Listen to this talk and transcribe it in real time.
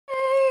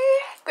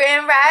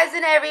Grand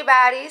Rising,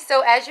 everybody.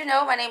 So, as you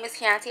know, my name is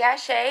Kianti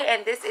Ayshea,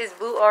 and this is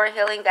Blue Aura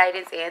Healing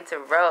Guidance and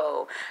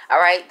Tarot. All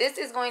right, this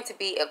is going to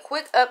be a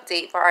quick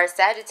update for our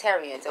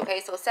Sagittarians.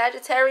 Okay, so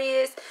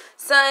Sagittarius,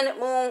 Sun,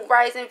 Moon,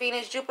 Rising,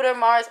 Venus, Jupiter,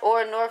 Mars,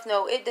 or North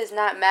Node, it does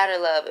not matter,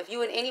 love. If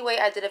you in any way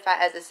identify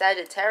as a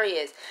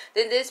Sagittarius,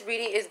 then this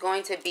reading is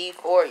going to be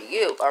for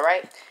you. All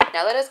right,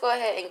 now let us go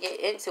ahead and get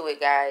into it,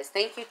 guys.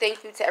 Thank you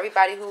to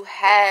everybody who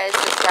has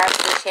subscribed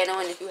to the channel,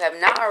 and if you have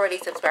not already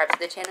subscribed to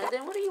the channel,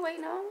 then what are you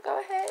waiting on? Go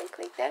ahead and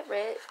click that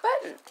red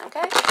button,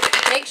 okay?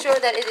 Make sure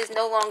that it is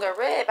no longer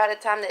red by the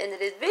time the end of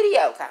this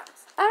video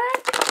comes. All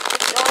right,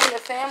 join the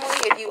family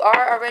if you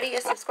are already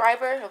a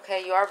subscriber.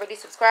 Okay, you already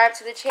subscribed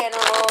to the channel,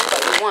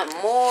 but you want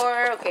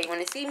more. Okay, you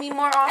want to see me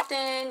more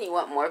often, you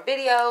want more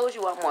videos,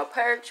 you want more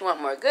perks, you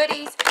want more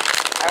goodies.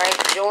 All right,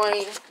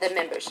 join the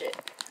membership.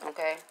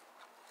 Okay,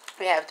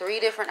 we have 3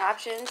 different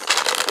options.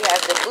 We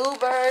have the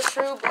Bluebird,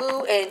 True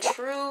Blue, and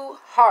True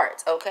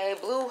Heart. Okay,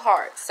 Blue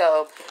Heart.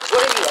 So,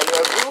 what are you? Are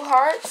you a Blue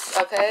Heart?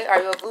 Okay,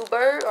 are you a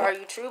Bluebird, or are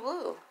you True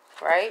Blue?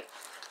 Right?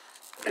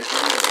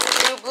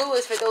 True Blue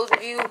is for those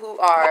of you who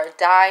are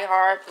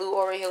die-hard Blue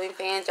Aura Healing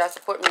fans. Y'all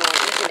support me on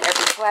each and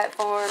every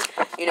platform.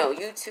 You know,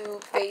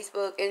 YouTube,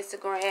 Facebook,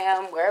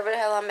 Instagram, wherever the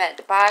hell I'm at.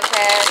 The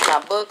podcast,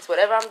 my books,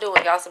 whatever I'm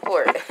doing, y'all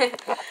support.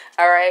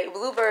 Alright,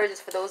 Bluebird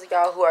is for those of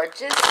y'all who are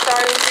just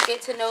starting to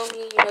get to know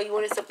me. You know, you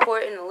want to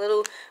support in a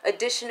little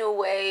additional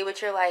way,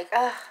 but you're like,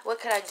 what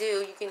can I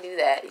do? You can do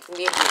that. You can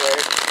be a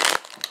Bluebird.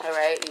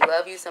 Alright, we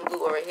love you some Blue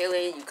Aura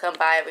Healing. You come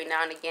by every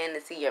now and again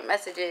to see your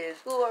messages.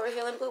 Blue Aura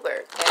Healing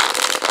Bluebird. Okay?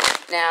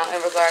 Now,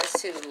 in regards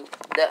to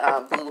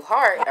the Blue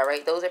Heart,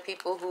 alright, those are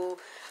people who,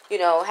 you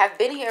know, have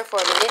been here for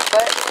a minute,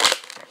 but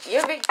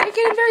they're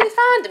getting very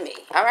fond of me.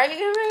 Alright, you're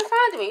getting very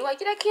fond of me. You're like,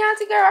 that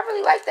Kianti girl, I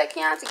really like that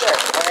Kianti girl.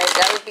 Alright,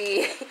 that would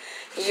be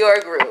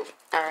your group.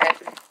 Alright.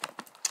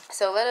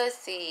 So let us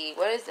see.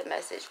 What is the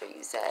message for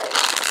you, Sag?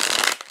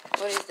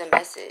 What is the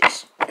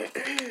message?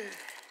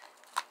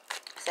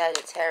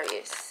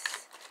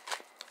 Sagittarius,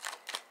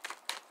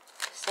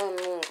 Sun,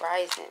 Moon,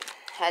 Rising.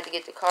 Had to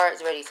get the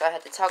cards ready, so I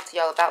had to talk to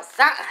y'all about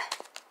sign.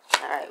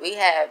 Alright, we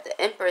have the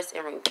Empress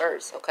in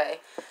reverse, okay?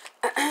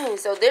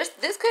 So this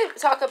could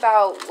talk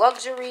about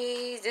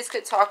luxuries. This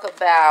could talk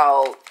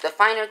about the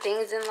finer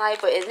things in life.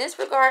 But in this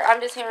regard, I'm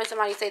just hearing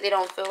somebody say they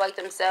don't feel like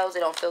themselves. They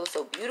don't feel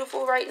so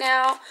beautiful right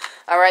now.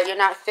 All right, you're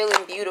not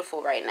feeling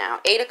beautiful right now.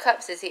 8 of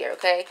Cups is here,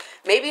 okay?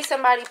 Maybe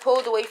somebody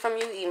pulled away from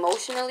you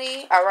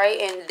emotionally, all right?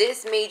 And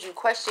this made you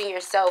question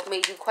yourself,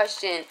 made you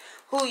question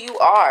who you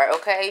are,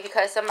 okay?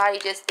 Because somebody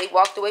they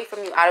walked away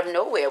from you out of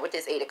nowhere with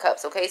this 8 of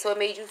Cups, okay? So it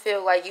made you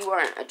feel like you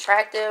weren't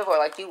attractive or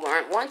like you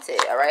weren't wanted,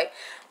 all right?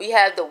 We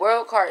have the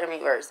World card in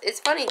reverse.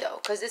 It's funny, though,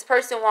 because this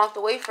person walked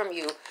away from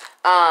you,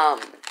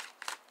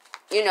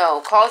 you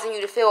know, causing you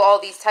to feel all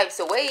these types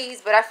of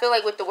ways. But I feel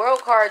like with the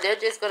World card, they're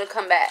just going to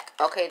come back,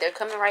 okay? They're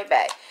coming right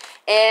back.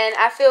 And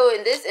I feel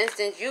in this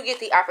instance, you get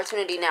the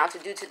opportunity now to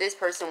do to this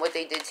person what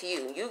they did to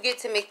you. You get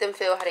to make them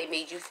feel how they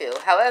made you feel.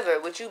 However,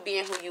 with you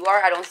being who you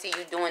are, I don't see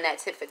you doing that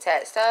tit for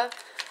tat stuff.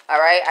 All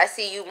right? I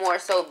see you more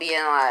so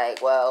being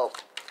like, well,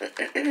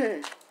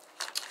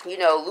 you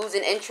know,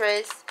 losing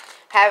interest,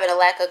 having a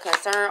lack of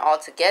concern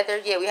altogether.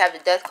 Yeah, we have the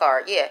Death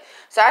card. Yeah.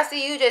 So I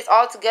see you just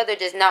altogether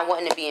just not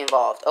wanting to be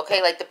involved.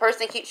 Okay, like the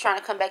person keeps trying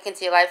to come back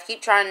into your life,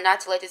 keep trying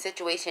not to let the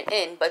situation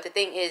end. But the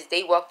thing is,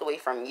 they walked away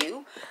from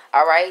you.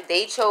 All right,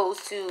 they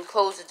chose to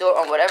close the door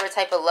on whatever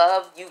type of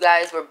love you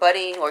guys were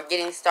budding or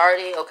getting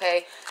started.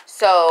 Okay,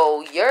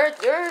 so your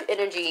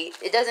energy,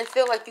 it doesn't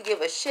feel like you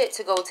give a shit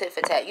to go tit for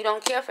tat. You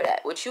don't care for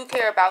that. What you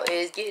care about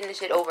is getting the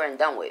shit over and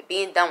done with,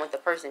 being done with the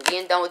person,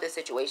 being done with the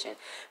situation,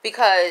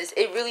 because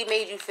it really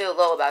made you feel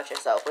low about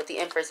yourself with the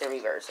Empress in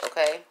reverse.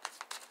 Okay.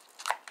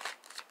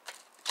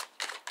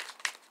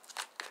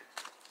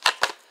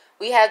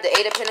 We have the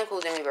 8 of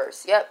Pentacles in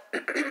reverse. Yep.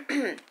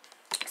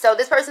 So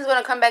this person's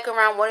going to come back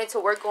around wanting to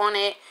work on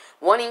it,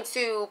 wanting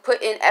to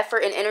put in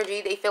effort and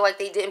energy they feel like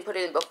they didn't put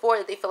in before,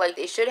 that they feel like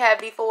they should have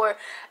before.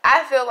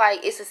 I feel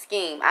like it's a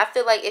scheme. I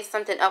feel like it's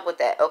something up with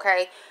that,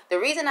 okay? The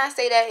reason I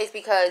say that is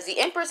because the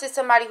Empress is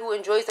somebody who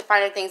enjoys the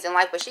finer things in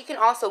life, but she can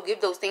also give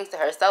those things to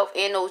herself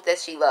and those that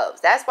she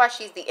loves. That's why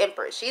she's the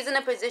Empress. She's in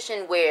a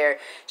position where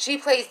she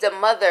plays the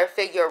mother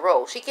figure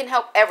role. She can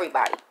help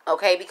everybody,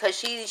 okay? Because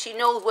she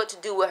knows what to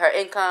do with her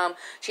income.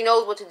 She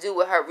knows what to do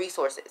with her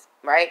resources,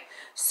 right?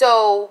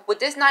 So with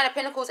this 9 of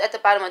Pentacles at the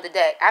bottom of the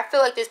deck, I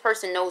feel like this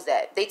person knows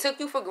that. They took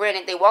you for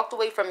granted. They walked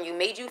away from you,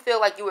 made you feel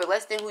like you were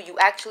less than who you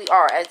actually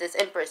are as this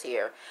Empress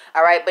here.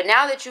 All right, but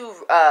now that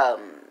you've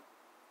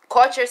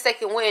caught your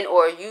second wind,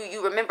 or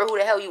you remember who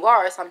the hell you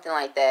are or something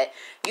like that,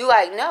 you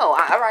like, no,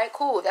 all right,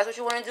 cool. If that's what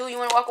you want to do, you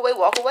want to walk away,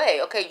 walk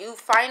away. Okay, you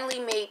finally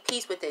made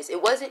peace with this.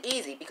 It wasn't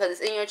easy because it's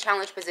in your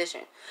challenge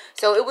position.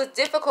 So it was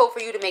difficult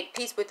for you to make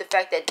peace with the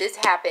fact that this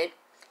happened.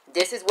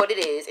 This is what it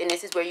is, and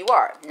this is where you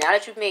are. Now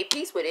that you've made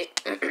peace with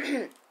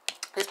it,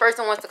 this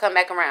person wants to come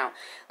back around.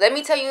 Let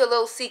me tell you a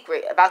little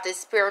secret about this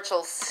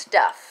spiritual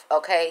stuff,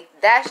 okay?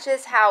 That's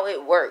just how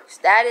it works.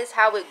 That is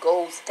how it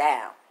goes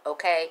down,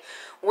 okay?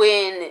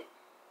 When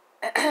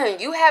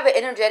you have an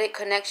energetic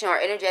connection or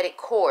energetic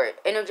cord,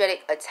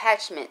 energetic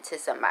attachment to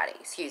somebody,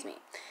 excuse me.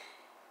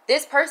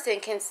 This person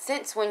can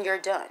sense when you're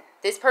done.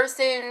 This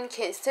person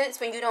can sense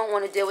when you don't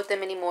want to deal with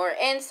them anymore.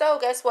 And so,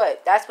 guess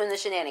what? That's when the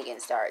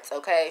shenanigans starts,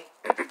 okay?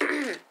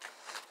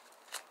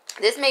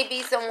 This may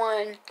be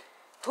someone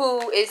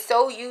who is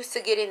so used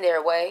to getting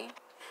their way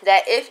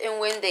that if and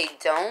when they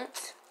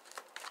don't,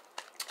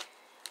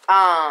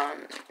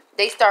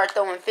 they start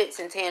throwing fits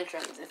and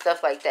tantrums and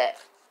stuff like that.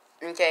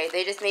 Okay,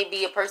 they just may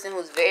be a person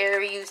who's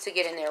very used to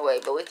getting their way.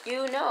 But with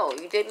you, no,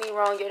 you did me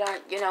wrong. You're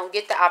not,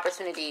 get the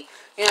opportunity,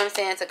 you know what I'm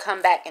saying, to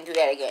come back and do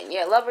that again.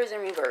 Yeah, lovers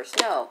in reverse.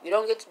 No, you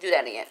don't get to do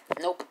that again.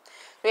 Nope.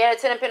 We had a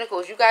 10 of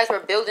Pentacles. You guys were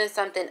building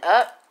something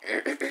up.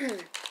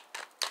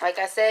 Like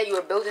I said, you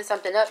were building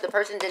something up. The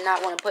person did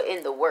not want to put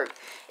in the work.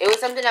 It was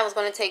something that was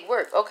going to take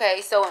work.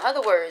 Okay, so in other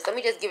words, let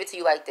me just give it to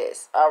you like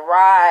this. All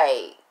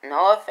right.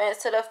 No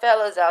offense to the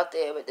fellas out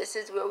there, but this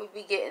is where we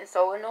be getting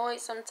so annoyed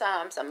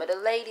sometimes. Some of the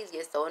ladies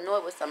get so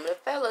annoyed with some of the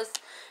fellas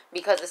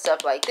because of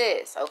stuff like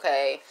this,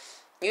 okay?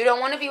 You don't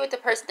want to be with the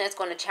person that's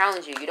going to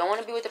challenge you. You don't want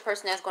to be with the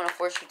person that's going to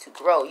force you to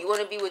grow. You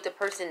want to be with the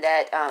person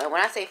that, and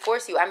when I say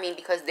force you, I mean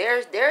because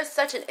there's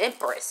such an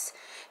empress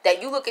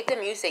that you look at them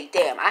and you say,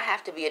 damn, I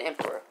have to be an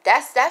emperor.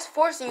 That's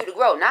forcing you to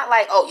grow. Not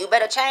like, oh, you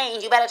better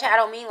change, I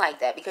don't mean like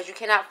that, because you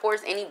cannot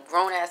force any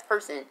grown-ass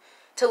person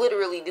to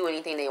literally do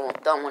anything they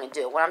don't want to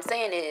do. What I'm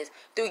saying is,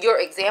 through your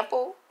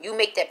example, you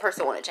make that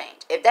person want to change.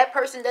 If that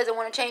person doesn't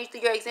want to change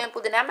through your example,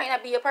 then that might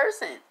not be a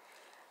person.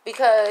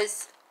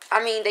 Because,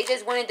 I mean, they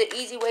just wanted the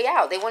easy way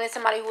out. They wanted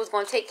somebody who was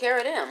going to take care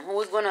of them, who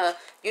was going to,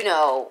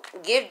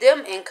 give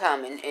them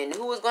income and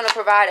who was going to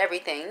provide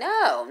everything.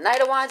 No.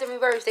 Knight of Wands in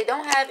reverse. They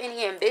don't have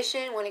any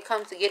ambition when it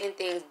comes to getting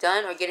things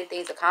done or getting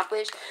things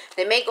accomplished.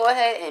 They may go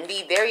ahead and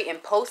be very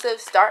impulsive,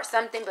 start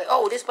something, but,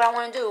 oh, this is what I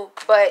want to do.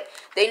 But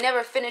they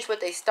never finish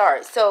what they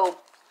start. So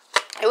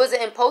it was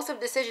an impulsive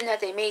decision that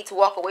they made to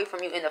walk away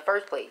from you in the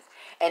first place.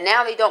 And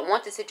now they don't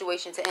want the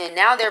situation to end.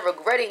 Now they're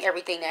regretting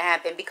everything that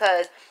happened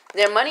because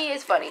their money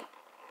is funny.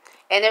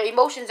 And their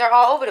emotions are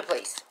all over the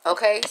place,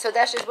 okay? So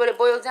that's just what it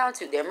boils down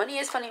to. Their money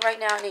is funny right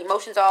now, and the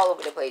emotions are all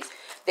over the place.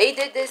 They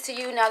did this to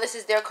you. Now this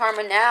is their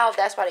karma. Now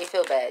that's why they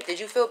feel bad. Did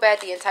you feel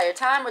bad the entire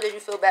time, or did you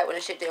feel bad when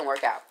the shit didn't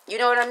work out? You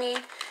know what I mean?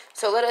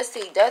 So let us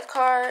see. Death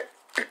card.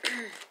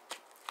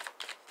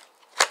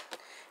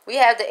 We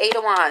have the 8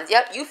 of Wands.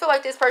 Yep, you feel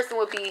like this person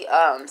would be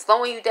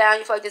slowing you down.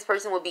 You feel like this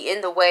person would be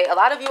in the way. A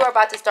lot of you are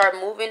about to start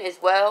moving as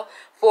well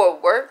for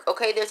work.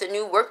 Okay, there's a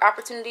new work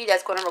opportunity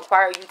that's going to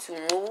require you to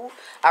move.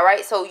 All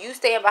right, so you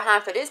staying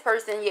behind for this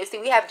person. You see,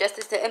 we have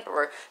Justice to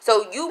Emperor.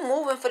 So you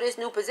moving for this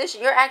new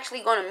position, you're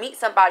actually going to meet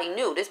somebody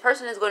new. This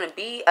person is going to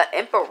be an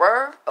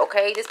emperor.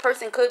 Okay, this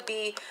person could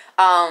be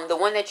the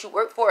one that you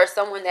work for, or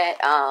someone that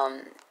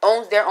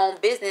owns their own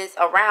business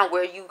around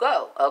where you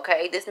go.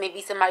 Okay, this may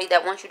be somebody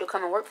that wants you to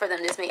come and work for them.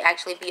 This may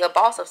actually be a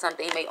boss of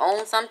something. He may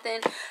own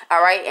something,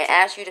 all right, and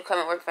ask you to come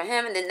and work for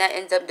him, and then that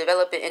ends up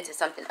developing into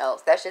something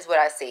else. That's just what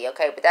I see,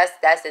 okay? But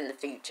that's in the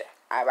future,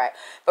 all right?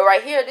 But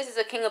right here, this is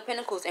a King of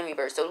Pentacles in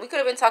reverse. So we could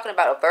have been talking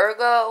about a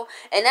Virgo,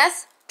 and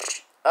that's,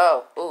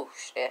 oh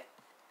shit,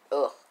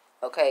 ugh.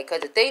 Okay,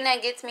 because the thing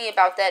that gets me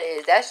about that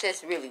is that's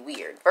just really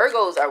weird.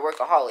 Virgos are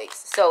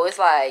workaholics. So it's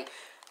like,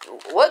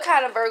 what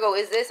kind of Virgo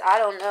is this? I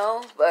don't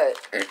know, but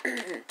you're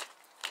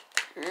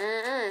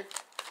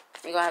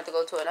going to have to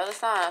go to another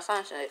sign.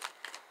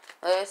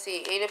 Let's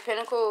see. 8 of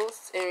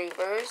Pentacles in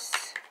reverse.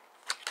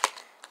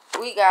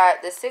 We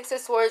got the 6 of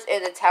Swords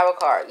and the Tower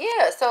card.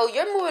 Yeah, so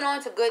you're moving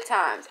on to good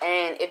times.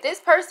 And if this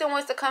person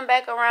wants to come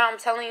back around, I'm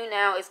telling you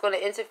now, it's going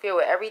to interfere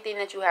with everything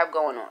that you have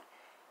going on.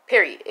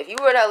 Period. If you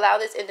were to allow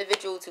this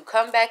individual to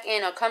come back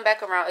in or come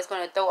back around, it's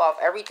going to throw off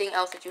everything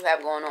else that you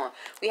have going on.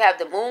 We have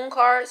the Moon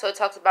card, so it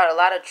talks about a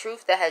lot of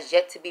truth that has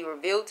yet to be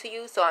revealed to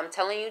you. So I'm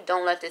telling you,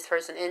 don't let this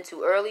person in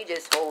too early.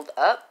 Just hold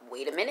up.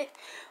 Wait a minute.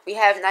 We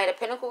have Knight of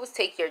Pentacles.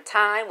 Take your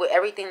time with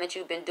everything that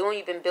you've been doing.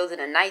 You've been building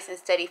a nice and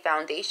steady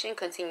foundation.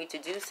 Continue to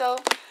do so.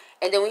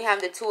 And then we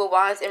have the 2 of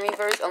Wands in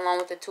reverse along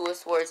with the 2 of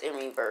Swords in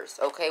reverse.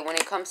 Okay, when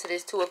it comes to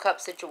this 2 of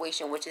Cups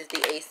situation, which is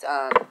the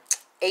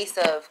Ace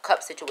of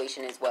Cups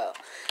situation as well.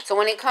 So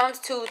when it comes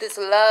to this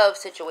love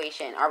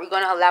situation, are we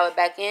going to allow it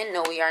back in?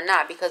 No, we are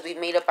not, because we've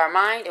made up our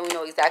mind and we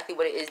know exactly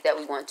what it is that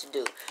we want to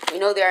do. We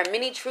know there are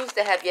many truths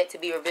that have yet to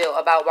be revealed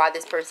about why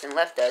this person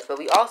left us, but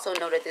we also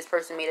know that this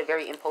person made a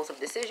very impulsive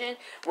decision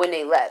when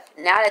they left.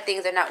 Now that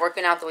things are not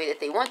working out the way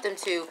that they want them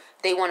to,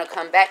 they want to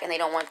come back and they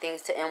don't want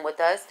things to end with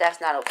us. That's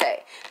not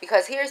okay.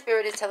 Because here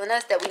Spirit is telling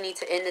us that we need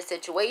to end the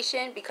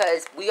situation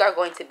because we are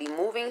going to be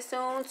moving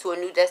soon to a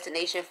new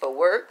destination for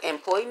work,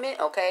 employment,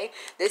 okay?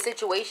 This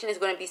situation is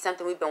going to be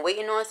something we've been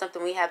waiting on,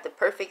 something we have the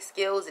perfect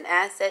skills and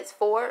assets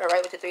for, all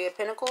right, with the 3 of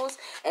Pentacles.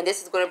 And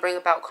this is going to bring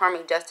about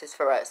karmic justice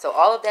for us. So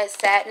all of that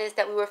sadness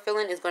that we were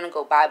feeling is going to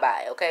go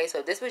bye-bye, okay? So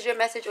if this was your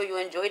message or you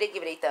enjoyed it,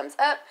 give it a thumbs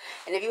up.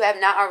 And if you have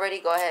not already,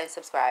 go ahead and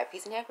subscribe.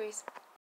 Peace and hair, Grease.